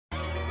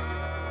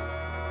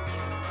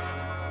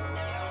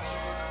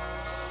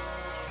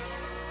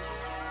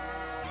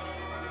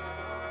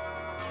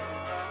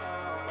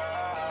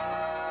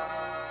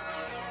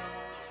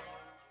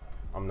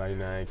I'm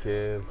 99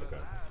 Kids,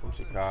 Okay. from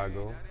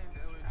Chicago,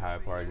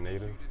 Hyde Park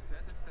native.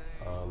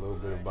 A little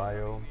bit of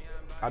bio.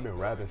 I've been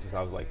rapping since I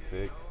was like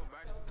 6.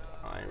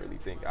 I didn't really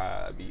think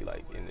I'd be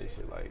like in this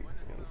shit, like, you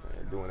know what I'm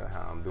saying, doing it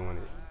how I'm doing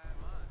it.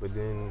 But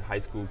then high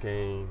school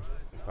came,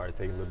 started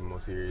taking it a little bit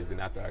more serious. Then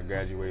after I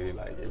graduated,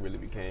 like, it really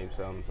became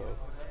something. So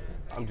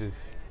I'm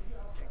just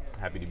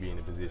happy to be in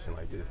a position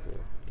like this to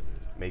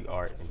make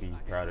art and be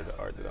proud of the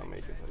art that I'm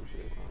making type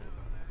shit.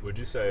 Would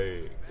you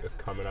say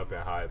coming up in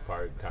Hyde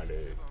Park kind of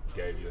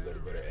gave you a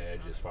little bit of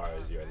edge as far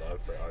as your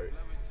love for art?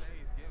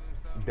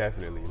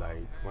 Definitely. Like,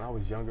 when I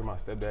was younger, my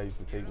stepdad used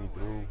to take me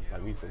through,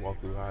 like, we used to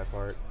walk through Hyde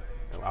Park,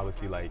 and I would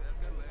see like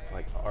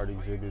art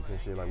exhibits and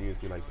shit. Like, we would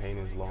see like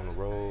paintings along the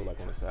road, like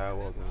on the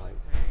sidewalks, and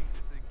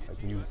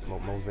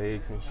like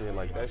mosaics and shit.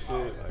 Like, that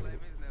shit, like,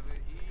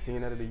 seeing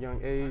that at a young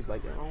age,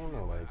 like, I don't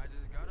know, like,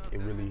 it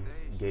really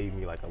gave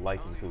me like a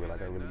liking to it.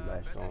 Like, I really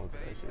latched on to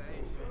that shit,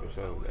 so for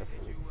sure,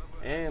 definitely.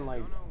 And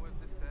like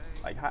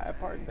Hyde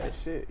Park, that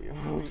shit, you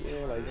know?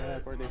 Yeah, like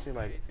Hyde Park, that shit.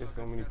 Like, there's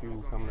so many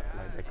people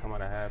that come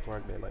out of Hyde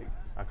Park that like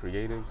are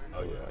creatives.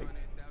 Oh yeah. Like,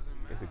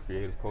 it's a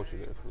creative culture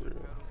there for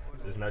real.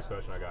 This next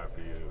question I got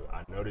for you,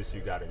 I noticed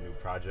you got a new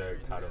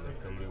project titled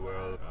Infinity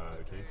World.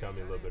 Can you tell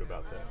me a little bit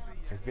about that?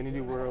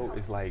 Infinity World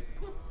is like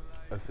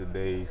a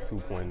Seday's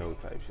 2.0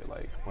 type shit.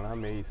 Like, when I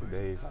made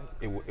Seday's, like,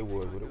 it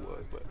was what it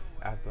was. But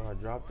after I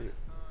dropped it,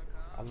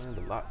 I learned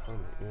a lot from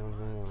it. You know what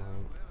I'm saying?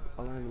 Like,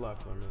 I learned a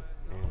lot from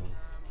it, and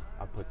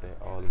I put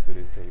that all into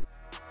this tape.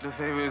 The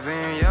favors in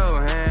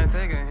your hand,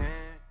 take a hand.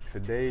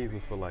 Seday's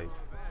was for like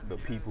the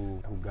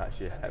people who got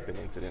shit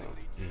happening to them.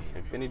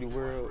 Infinity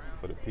World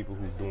for the people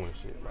who's doing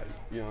shit. Like,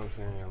 you know what I'm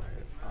saying?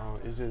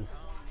 Like, it's just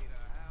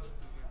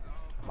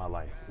my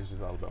life. It's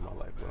just all about my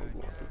life, what I'm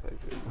going through type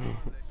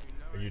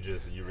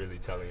shit. You really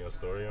telling your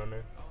story on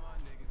there?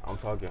 I'm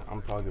talking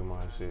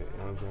my shit, you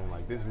know what I'm saying?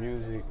 Like, this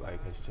music,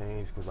 like, has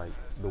changed because, like,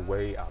 the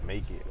way I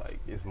make it, like,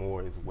 it's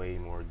way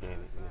more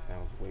organic, and it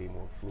sounds way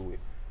more fluid.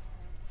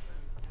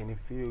 And it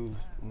feels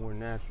more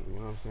natural, you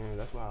know what I'm saying?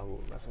 That's why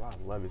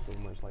I love it so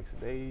much. Like,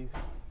 today's,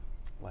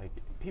 like,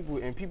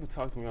 people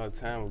talk to me all the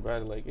time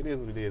about it. Like, it is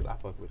what it is. I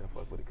fuck with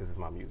it because it's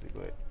my music.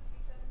 But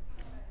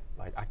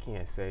like, I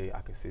can't say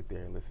I could sit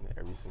there and listen to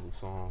every single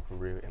song for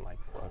real and like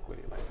fuck with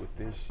it. Like, with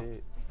this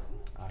shit,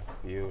 I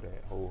feel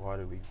that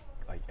wholeheartedly.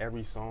 Like,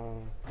 every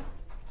song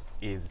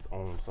is its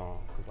own song.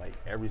 Cause like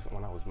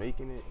when I was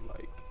making it,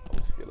 like, I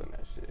was feeling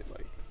that shit.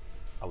 Like,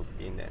 I was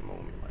in that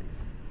moment. Like,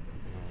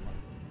 you know,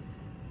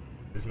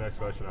 like. This next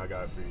question I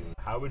got for you,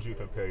 how would you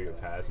compare your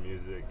past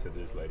music to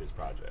this latest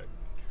project?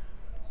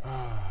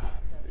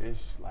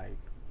 It's like,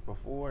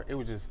 before, it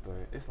was just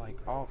it's like,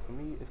 all for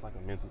me, it's like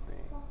a mental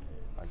thing.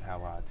 Like,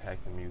 how I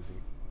attack the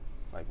music.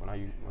 Like, when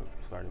I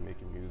started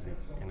making music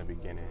in the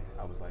beginning,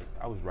 I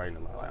was writing a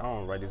lot. Like, I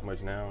don't write as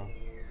much now,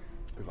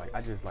 cause like,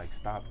 I just like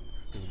stopped.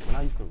 Cause when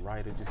I used to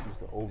write, I just used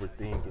to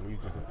overthink, and it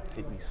used to just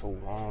take me so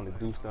long to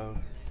do stuff.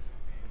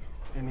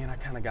 And then I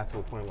kind of got to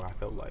a point where I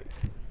felt like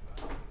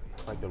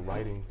the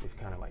writing is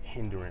kind of like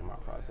hindering my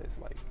process.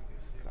 Like,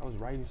 cause I was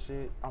writing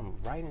shit, I'm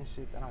writing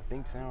shit that I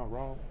think sound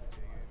raw,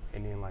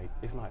 and then like,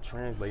 it's not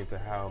translating to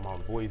how my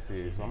voice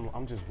is. So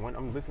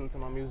I'm listening to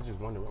my music, just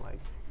wondering like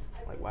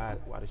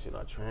why this shit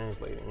not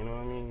translating, you know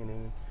what I mean? And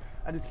then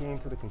I just came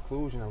to the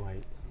conclusion of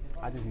like,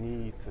 I just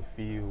need to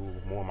feel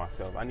more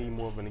myself. I need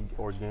more of an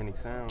organic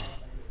sound.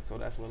 So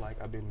that's what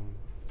like I've been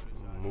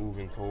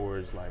moving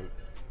towards. Like,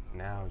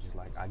 now, just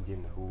like, I get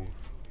in the booth,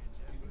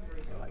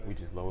 and like, we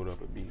just load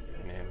up a beat,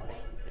 and then like,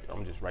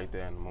 I'm just right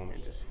there in the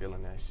moment, just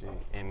feeling that shit.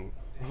 And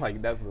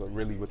like, that's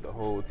really what the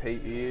whole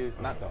tape is.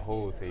 Not the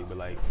whole tape, but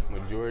like,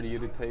 majority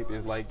of the tape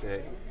is like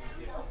that.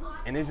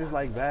 And it's just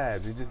like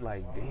vibes. It's just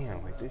like,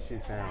 damn, like, this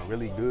shit sound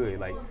really good.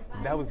 Like,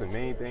 that was the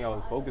main thing I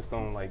was focused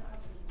on, like,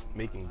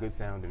 making good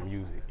sounding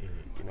music.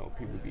 You know,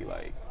 people be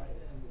like,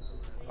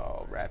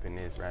 oh, rapping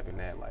this, rapping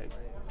that. Like,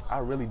 I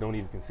really don't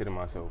even consider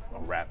myself a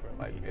rapper.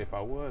 Like, if I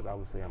was, I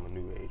would say I'm a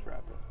new age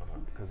rapper.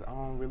 Because I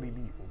don't really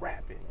be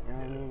rapping, you know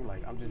what I mean?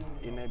 Like, I'm just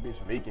in that bitch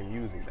making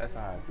music. That's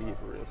how I see it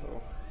for real,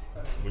 so.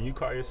 When you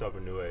call yourself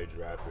a new age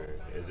rapper,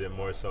 is it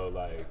more so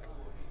like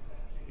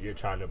you're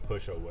trying to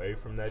push away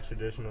from that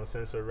traditional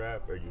sense of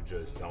rap, or you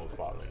just don't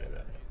fall into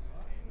that?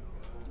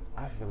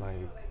 I feel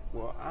like,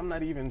 well, I'm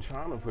not even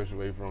trying to push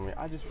away from it.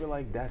 I just feel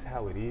like that's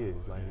how it is.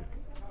 Like,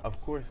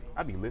 of course,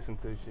 I be listening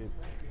to shit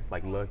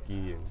like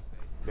Lucky and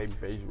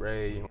Babyface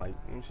Ray, and like,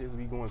 them shits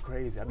be going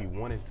crazy. I be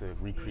wanting to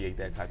recreate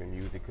that type of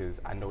music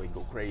because I know it go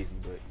crazy,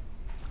 but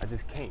I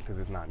just can't because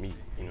it's not me,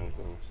 you know?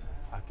 So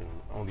I can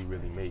only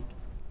really make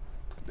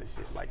the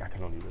shit, like, I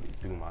can only really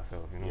do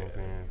myself, you know what I'm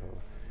saying? So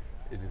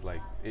it's just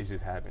like, it's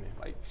just happening.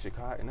 Like,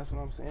 Chicago, and that's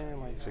what I'm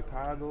saying, like,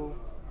 Chicago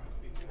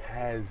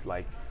has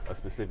like a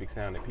specific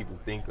sound that people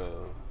think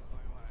of.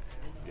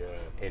 Yeah.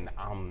 And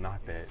I'm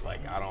not that.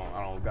 Like, I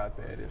don't got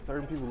that. If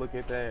certain people look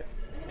at that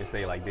and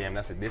say like, damn,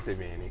 that's a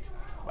disadvantage.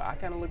 But I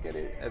kind of look at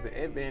it as an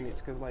advantage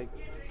because like,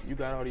 you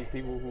got all these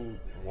people who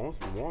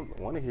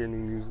want to hear new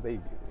music. They,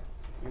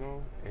 you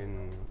know,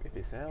 and if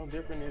it sounds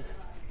different, it's.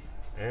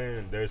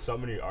 And there's so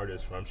many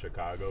artists from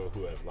Chicago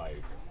who have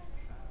like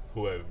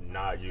who have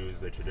not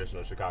used the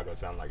traditional Chicago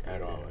sound like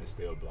at all and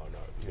still blown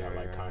up. You got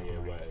like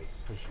Kanye West.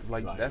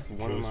 Like that's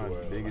one of my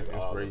biggest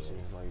like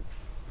inspirations. Like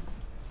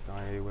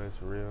Kanye West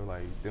for real.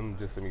 Like them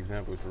just some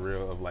examples for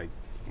real of like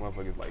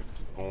motherfuckers like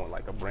going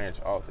like a branch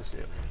off the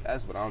shit.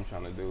 That's what I'm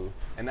trying to do,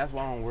 and that's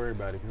why I don't worry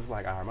about it. Cause it's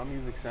like, alright, my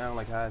music sound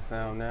like how it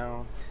sound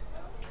now,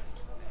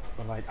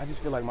 but like I just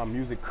feel like my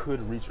music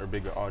could reach a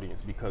bigger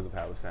audience because of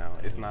how it sounds.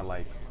 It's not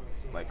like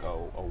a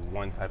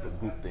one type of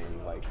group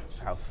thing, like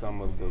how some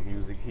of the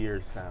music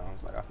here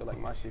sounds. Like I feel like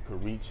my shit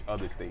could reach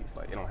other states.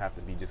 Like it don't have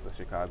to be just a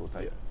Chicago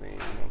type thing. You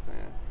know what I'm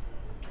saying?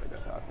 Like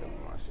that's how I feel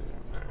with my shit.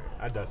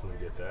 I definitely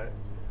get that.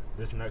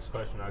 This next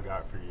question I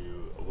got for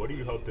you: what do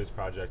you hope this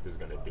project is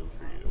gonna do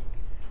for you?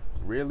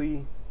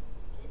 Really,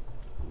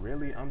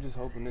 I'm just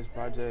hoping this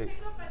project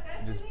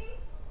just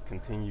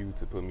continue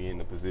to put me in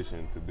the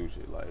position to do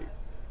shit. Like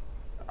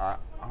I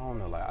don't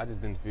know, like I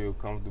just didn't feel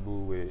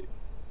comfortable with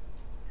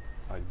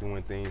like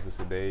doing things with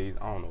Sadays.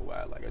 I don't know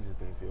why. Like I just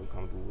didn't feel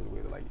comfortable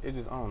with it. Like it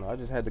just, I don't know. I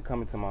just had to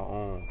come into my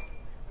own.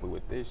 But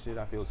with this shit,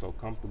 I feel so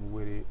comfortable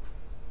with it.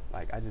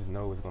 Like I just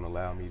know it's gonna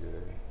allow me to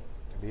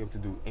be able to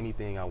do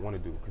anything I want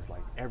to do. Cause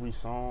like every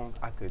song,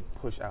 I could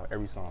push out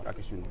every song. I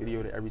could shoot a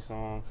video to every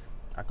song.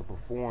 I could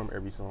perform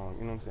every song.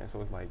 You know what I'm saying?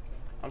 So it's like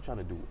I'm trying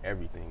to do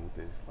everything with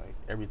this. Like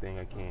everything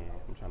I can.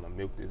 I'm trying to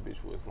milk this bitch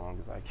for as long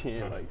as I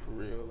can. Like for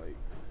real. Like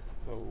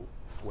so.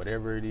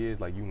 Whatever it is,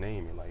 like you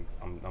name it, like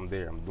I'm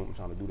there. I'm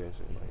trying to do that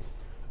shit.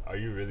 Like, are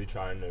you really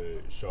trying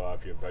to show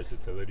off your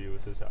versatility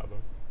with this album?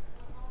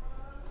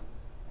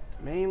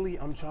 Mainly,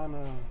 I'm trying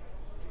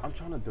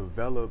to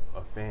develop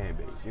a fan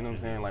base. You know what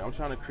I'm saying? Like I'm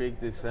trying to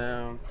create this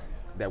sound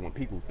that when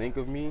people think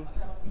of me,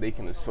 they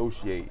can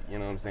associate. You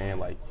know what I'm saying?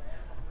 Like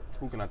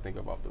who can I think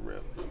of off the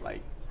rip?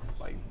 Like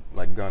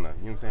Gunna.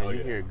 You know what I'm saying?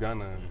 You hear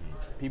Gunna,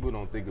 people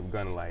don't think of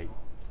Gunna like,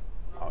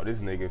 oh, this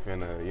nigga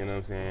finna, you know what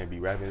I'm saying,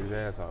 be rapping his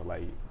ass off.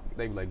 Like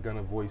they be like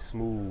Gunna voice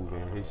smooth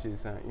and his shit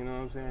sound, you know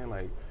what I'm saying?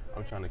 Like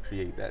I'm trying to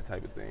create that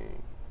type of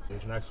thing.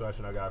 This next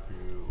question I got for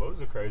you: what was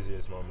the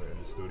craziest moment in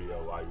the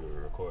studio while you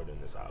were recording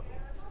this album?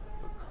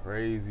 The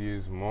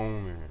craziest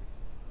moment.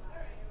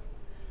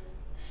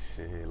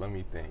 Shit, let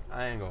me think.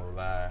 I ain't gonna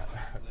lie.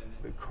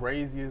 The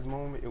craziest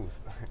moment, it was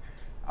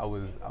I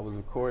was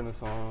recording a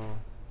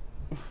song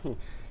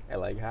and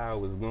like how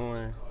it was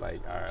going, like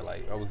alright,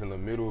 like I was in the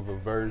middle of a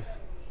verse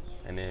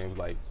and then it was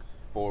like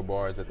 4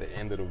 bars at the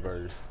end of the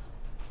verse.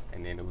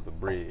 And then it was a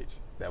bridge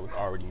that was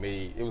already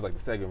made. It was like the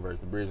second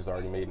verse. The bridge was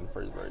already made in the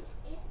first verse.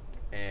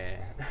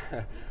 And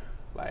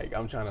like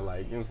I'm trying to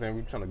like, you know what I'm saying?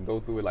 We're trying to go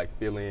through it, like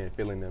fill in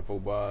them 4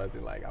 bars,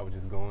 and like I was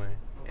just going.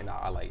 And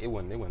I like it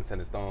wasn't set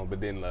in stone.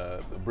 But then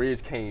the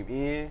bridge came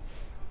in,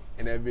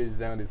 and that bitch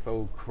sounded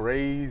so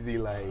crazy.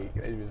 Like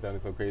that bitch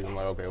sounded so crazy. I'm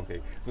like, okay.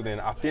 So then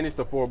I finished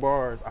the 4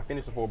 bars.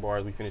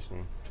 We finished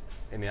them,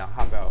 and then I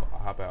hop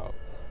out.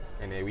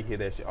 And then we hear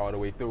that shit all the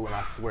way through, and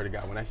I swear to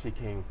God, when that shit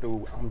came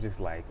through, I'm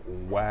just like,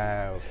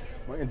 wow.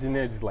 My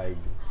engineer just like,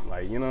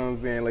 you know what I'm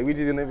saying? Like, we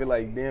just gonna be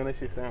like, damn, that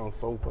shit sounds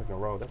so fucking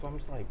raw. That's why I'm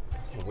just like,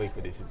 I can't wait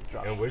for this shit to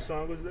drop. And which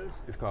song was this?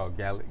 It's called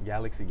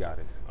Galaxy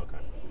Goddess. Okay.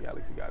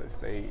 Galaxy Goddess.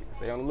 Stay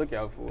on the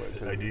lookout for it.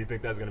 Like, do you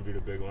think that's gonna be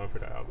the big one for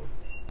the album?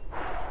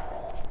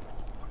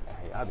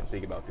 Hey, I've been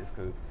thinking about this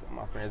because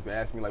my friends been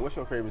asking me, like, what's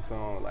your favorite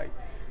song? Like,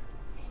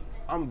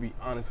 I'm gonna be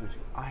honest with you,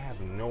 I have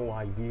no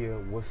idea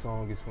what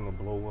song is gonna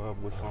blow up,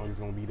 what song is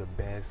gonna be the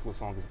best, what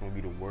song is gonna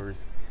be the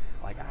worst.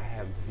 Like I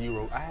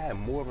had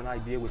more of an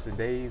idea with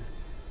Today's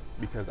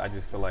because I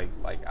just feel like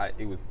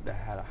it was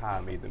how I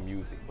made the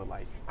music, but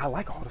like I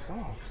like all the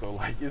songs, so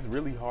like it's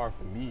really hard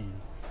for me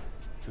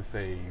to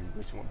say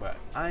which one. But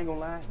I ain't gonna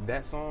lie,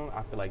 that song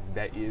I feel like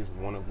that is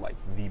one of like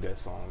the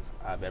best songs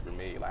I've ever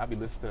made. Like I'll be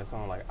listening to that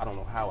song like I don't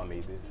know how I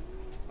made this.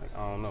 Like,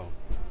 I don't know.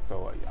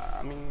 So,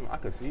 I mean, I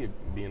could see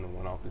it being the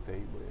one off the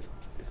tape, but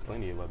there's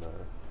plenty of other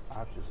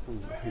options too.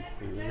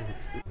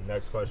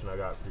 Next question I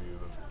got for you: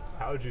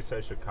 how would you say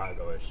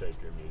Chicago has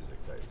shaped your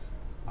music taste?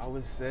 I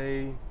would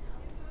say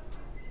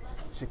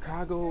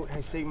Chicago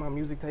has shaped my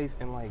music taste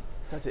in like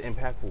such an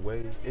impactful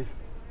way. It's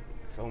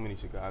so many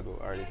Chicago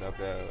artists out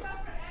there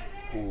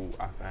who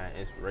I find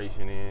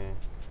inspiration in,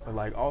 but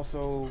like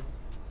also,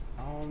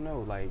 I don't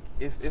know, like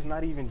it's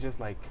not even just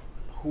like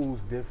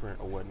who's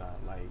different or whatnot.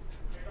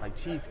 Like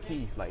Chief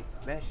Keef, like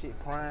that shit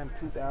prime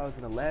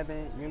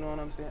 2011, you know what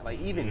I'm saying? Like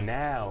even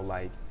now,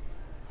 like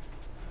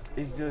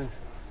it's just,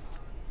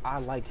 I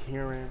like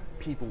hearing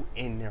people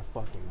in their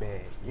fucking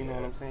bag, you know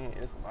what I'm saying?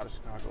 And it's a lot of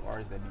Chicago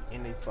artists that be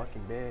in their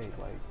fucking bag,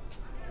 like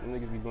them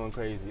niggas be going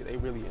crazy. They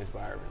really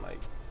inspiring, like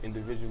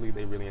individually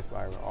they really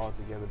inspiring, all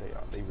together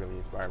they really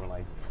inspiring.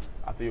 Like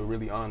I feel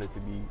really honored to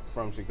be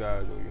from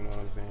Chicago, you know what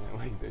I'm saying?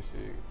 Like that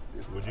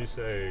shit. Would you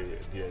say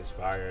the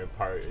inspiring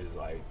part is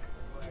like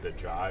the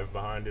drive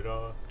behind it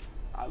all?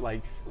 I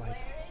like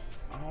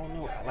I don't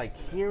know, like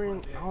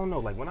hearing, I don't know,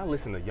 like when I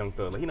listen to Young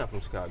Thug, like he's not from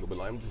Chicago, but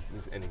like I'm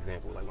just an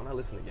example. Like when I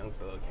listen to Young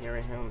Thug,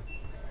 hearing him,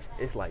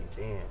 it's like,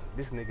 damn,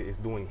 this nigga is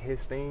doing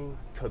his thing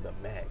to the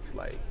max.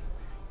 Like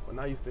when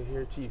I used to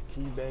hear Chief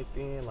Keef back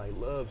then, like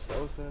Love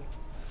Sosa,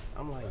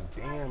 I'm like,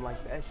 damn,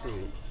 like that shit,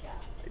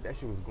 like, that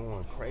shit was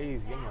going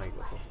crazy. I'm like,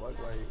 what the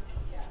fuck,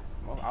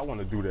 like, I want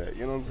to do that.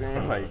 You know what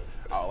I'm saying?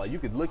 Like you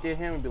could look at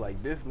him and be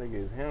like, this nigga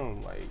is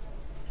him. Like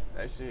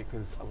that shit,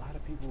 because a lot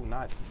of people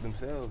not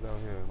themselves out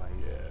here. Like,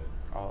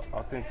 Yeah.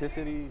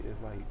 Authenticity is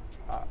like,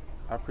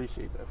 I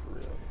appreciate that for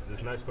real.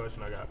 This next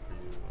question I got for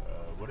you: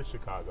 what does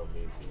Chicago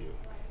mean to you?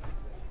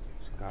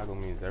 Chicago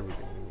means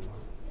everything to me.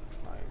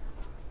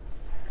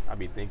 Like, I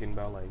be thinking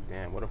about like,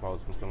 damn, what if I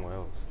was from somewhere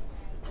else?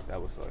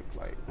 That would suck.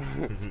 Like,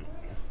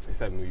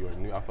 except New York.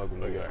 I fuck with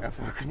New York. I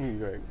fuck with New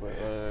York. But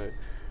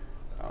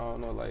I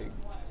don't know. Like,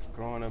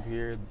 growing up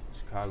here,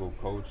 Chicago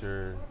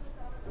culture,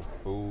 the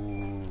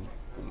food,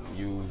 the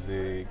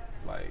music,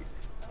 like,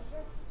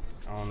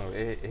 I don't know.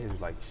 It has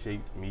like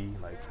shaped me,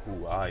 like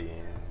who I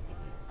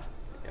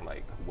am, and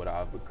like what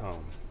I've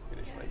become. And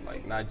it's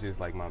like not just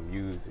like my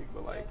music,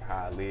 but like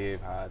how I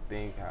live, how I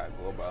think, how I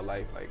go about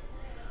life, like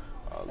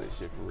all this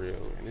shit for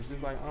real. And it's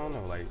just like, I don't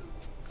know, like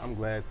I'm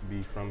glad to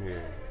be from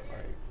here.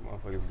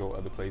 Like motherfuckers go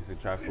other places,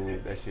 try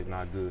food, that shit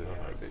not good.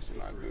 Like that shit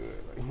not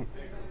good.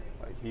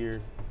 Like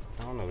here,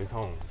 I don't know, it's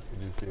home.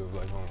 It just feels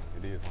like home.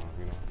 It is home,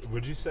 you know.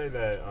 Would you say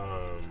that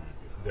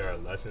there are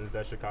lessons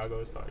that Chicago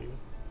has taught you?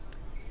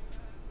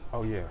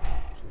 Oh yeah,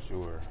 for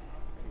sure.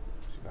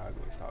 Chicago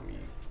has taught me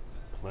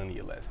plenty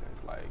of lessons.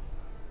 Like,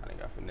 I done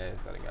got finessed,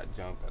 I done got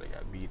jumped, I done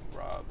got beat and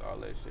robbed, all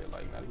that shit.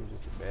 Like, not even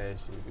just the bad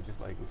shit, but just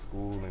like with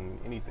school and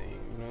anything,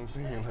 you know what I'm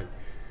saying? Like,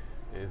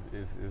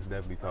 it's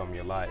definitely taught me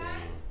a lot. And,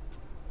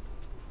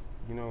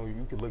 you know,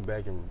 you could look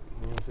back and,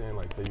 you know what I'm saying,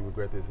 like, say you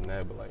regret this and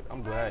that, but like,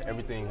 I'm glad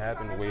everything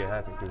happened the way it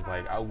happened, because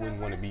like, I wouldn't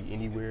want to be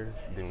anywhere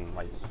than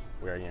like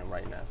where I am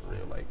right now, for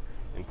real. Like,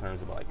 in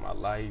terms of like my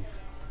life,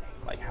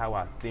 like how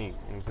I think,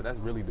 and so that's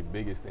really the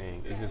biggest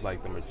thing. It's just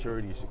like the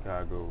maturity of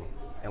Chicago,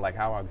 and like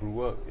how I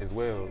grew up as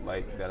well,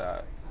 like that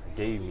I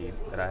gave me,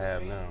 that I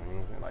have now. You know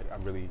what I'm saying? Like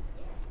I'm really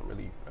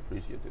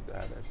appreciative to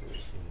have that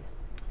shit.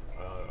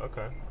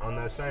 Okay. On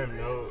that same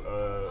note,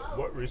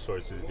 what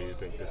resources do you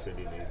think the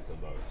city needs the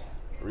most?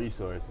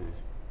 Resources,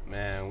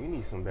 man, we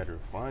need some better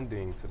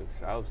funding to the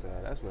South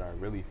Side. That's what I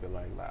really feel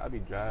like. Like I be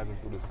driving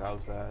through the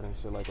South Side and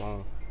shit, like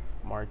on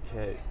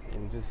Marquette,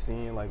 and just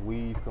seeing like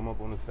weeds come up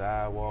on the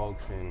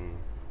sidewalks and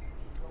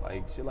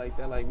like shit like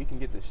that. Like we can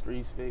get the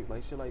streets fixed.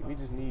 Like shit, like we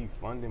just need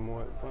funding,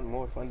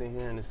 more funding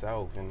here in the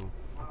South. And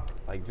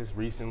like just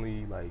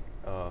recently, like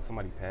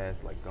somebody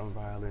passed like gun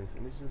violence,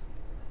 and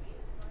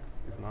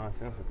it's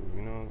nonsensical.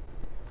 You know,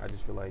 I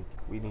just feel like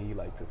we need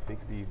like to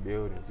fix these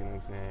buildings. You know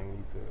what I'm saying? We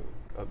need to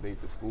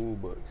update the school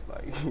books,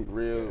 like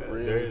real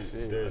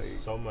shit. There's like,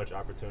 so much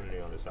opportunity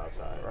on the South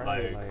Side.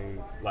 Right,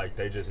 like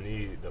they just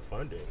need the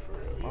funding for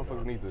real.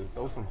 Motherfuckers need to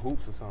throw some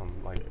hoops or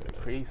something,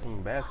 like create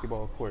some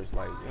basketball courts,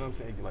 like, you know what I'm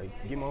saying?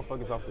 Like get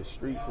motherfuckers off the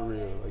street for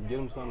real, like get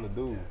them something to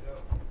do.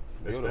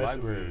 Build a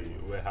library.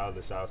 Especially with how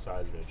the South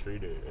Side's been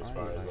treated, as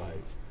far as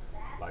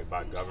like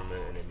by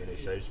government and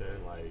administration,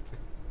 like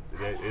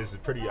it's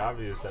pretty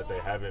obvious that they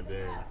haven't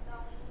been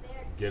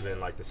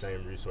given like the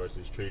same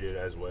resources, treated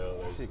as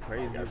well as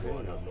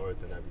everyone up north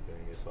and everything.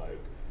 It's like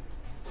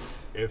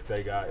if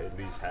they got at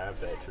least half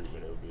that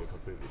treatment, it would be a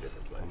completely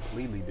different place.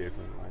 Completely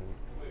different, like.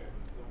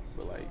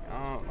 But like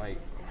I don't like.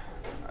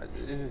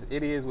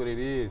 It is what it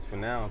is for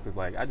now, because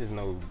like I just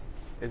know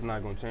it's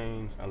not gonna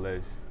change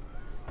unless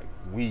like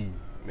we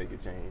make a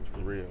change for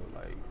real.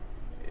 Like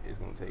it's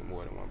gonna take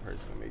more than one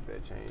person to make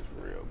that change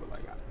for real. But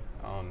like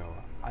I don't know.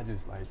 I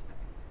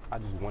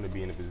just want to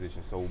be in a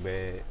position so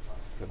bad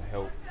to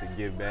help, to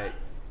give back,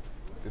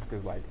 just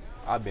because like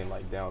I've been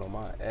like down on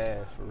my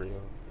ass for real,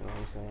 you know what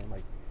I'm saying,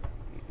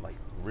 like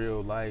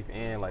real life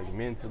and like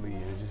mentally,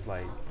 and just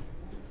like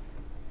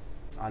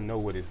I know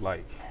what it's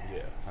like.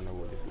 Yeah, I know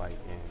what it's like,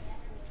 and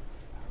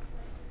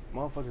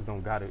motherfuckers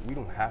don't gotta, we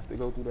don't have to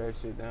go through that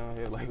shit down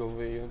here like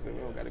over here, you know what I'm saying?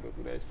 We don't gotta go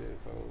through that shit,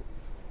 so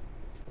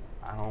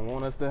I don't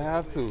want us to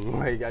have to.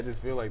 Like I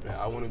just feel like that.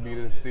 I want to be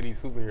the city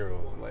superhero.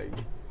 Like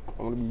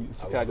I want to be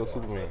Chicago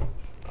Superman.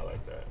 I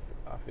like that.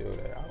 I feel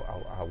that.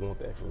 I want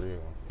that for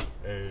real.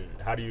 And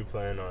how do you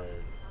plan on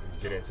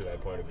getting to that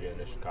point of being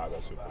a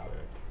Chicago Superman?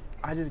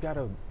 I just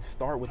gotta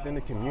start within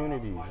the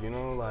communities, you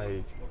know,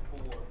 like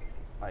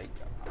I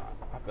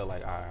feel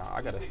like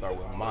I gotta start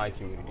with my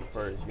community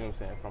first, you know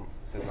what I'm saying?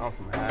 Since I'm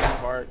from Hyde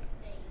Park,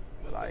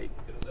 like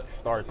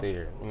start there,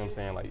 you know what I'm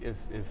saying? Like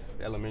it's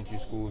elementary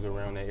schools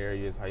around the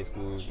areas, high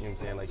schools, you know what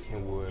I'm saying? Like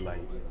Kenwood,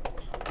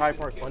 like Hyde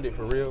Park funded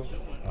for real.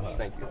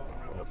 Thank you.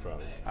 No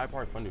problem. Hyde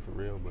Park funded for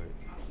real, but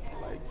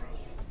like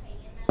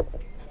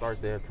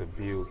start there to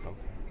build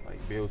something.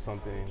 Like build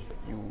something.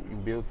 You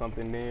build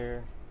something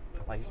there.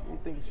 Like you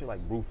think of shit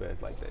like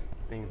Brewfest, like that.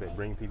 Things that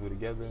bring people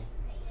together.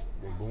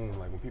 Then boom,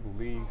 like when people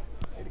leave,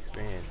 it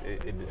expands.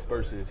 It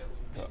disperses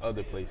to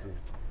other places.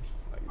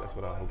 Like that's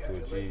what I hope to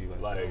achieve.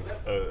 Like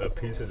a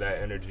piece of that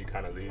energy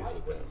kind of leaves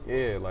with them.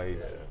 Yeah,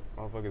 like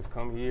motherfuckers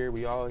come here,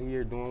 we all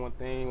here doing one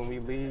thing. When we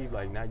leave,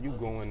 like now you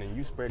going and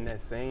you spreading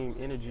that same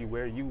energy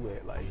where you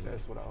at. Like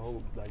that's what I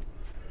hope. Like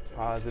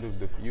positive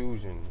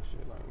diffusion and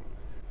shit. Like.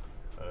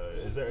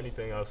 Is there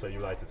anything else that you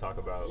like to talk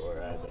about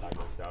or add that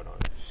I missed out on?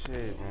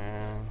 Shit,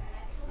 man.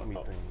 Let me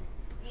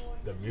think.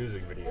 The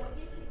music video.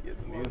 Yeah,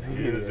 the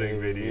music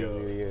video.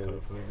 Music video.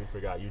 Completely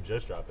forgot. You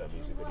just dropped that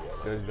music video.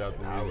 Like Just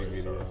dropped the music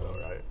video. Ago,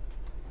 right?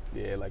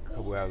 Yeah, like a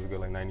couple hours ago,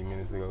 like 90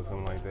 minutes ago,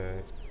 something like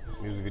that.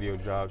 Music video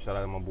dropped. Shout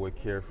out to my boy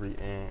Carefree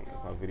Inc.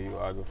 That's my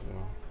videographer.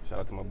 Shout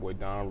out to my boy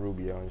Don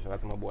Rubio. And shout out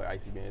to my boy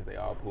Icy Benz. They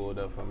all pulled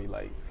up for me.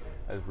 Like,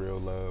 that's real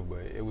love.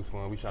 But it was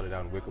fun. We shot it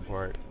out in Wicker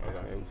Park.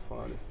 Okay. It was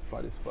fun. It's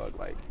fun as fuck.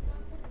 Like,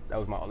 that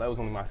was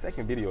only my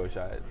second video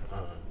shot.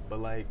 But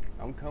like,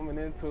 I'm coming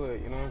into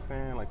it. You know what I'm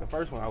saying? Like the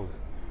first one, I was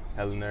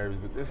hella nervous,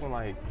 but this one,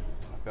 like,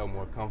 I felt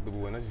more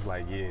comfortable, and I was just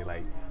like, yeah,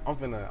 like I'm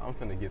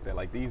finna get that.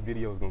 Like these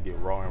videos gonna get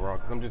raw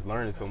because I'm just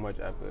learning so much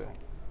after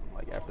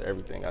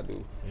everything I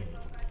do.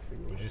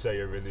 Would you say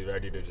you're really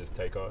ready to just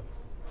take off?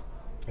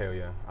 Hell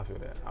yeah, I feel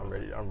that. I'm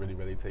really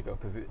ready to take off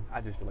because I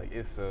just feel like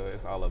it's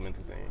all a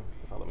mental thing.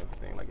 It's all a mental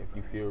thing. Like if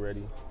you feel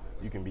ready,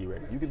 you can be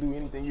ready. You can do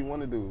anything you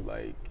want to do.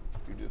 Like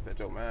you just set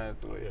your mind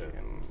to it,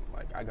 and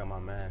like I got my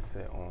mind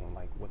set on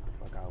like what the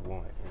fuck I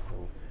want, and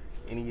so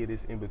any of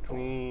this in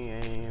between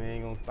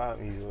ain't gonna stop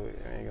me.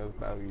 It ain't gonna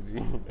stop me,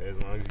 G.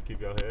 As long as you keep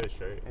your head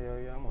straight. Hell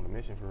yeah, I'm on a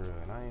mission for real,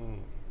 and I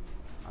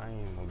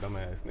ain't no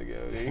dumbass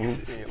nigga. You know what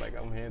I'm saying? Like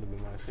I'm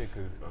handling my shit,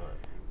 cause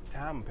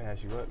time will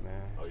pass you up,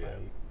 man. Oh yeah.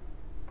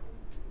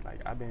 Like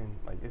I've been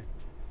like I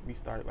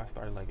started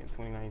like in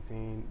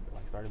 2019,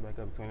 like started back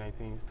up in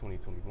 2019, it's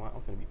 2021.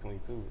 I'm finna be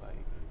 22, like.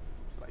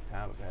 Like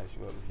time will pass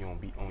you up if you don't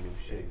be on your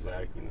shit. Exactly.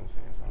 Like, you know what I'm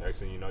saying? So, next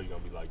thing you know, you're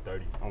gonna be like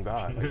 30. On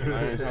God. Like,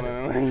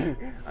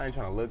 I ain't trying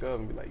to look up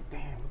and be like,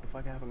 damn, what the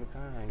fuck happened to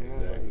time? You know,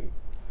 exactly. like,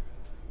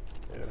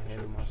 I gotta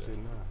handle my shit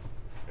now.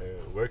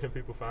 Where can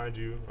people find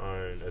you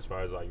on as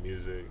far as like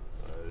music,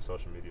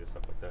 social media,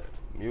 stuff like that?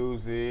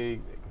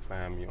 Music, they can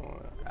find me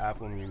on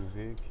Apple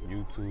Music,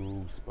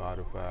 YouTube,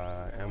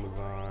 Spotify,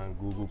 Amazon,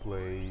 Google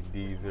Play,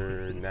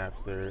 Deezer,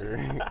 Napster.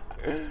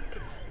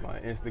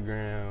 My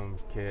Instagram,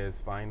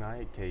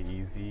 KezFinite,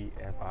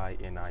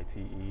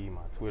 KezFinite.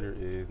 My Twitter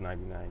is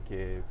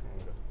 99Kez,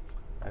 and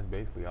that's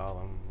basically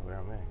all. Where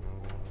I'm at. You know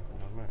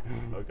what I'm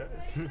at. Okay.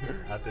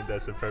 I think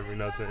that's a perfect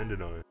note to end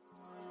it on.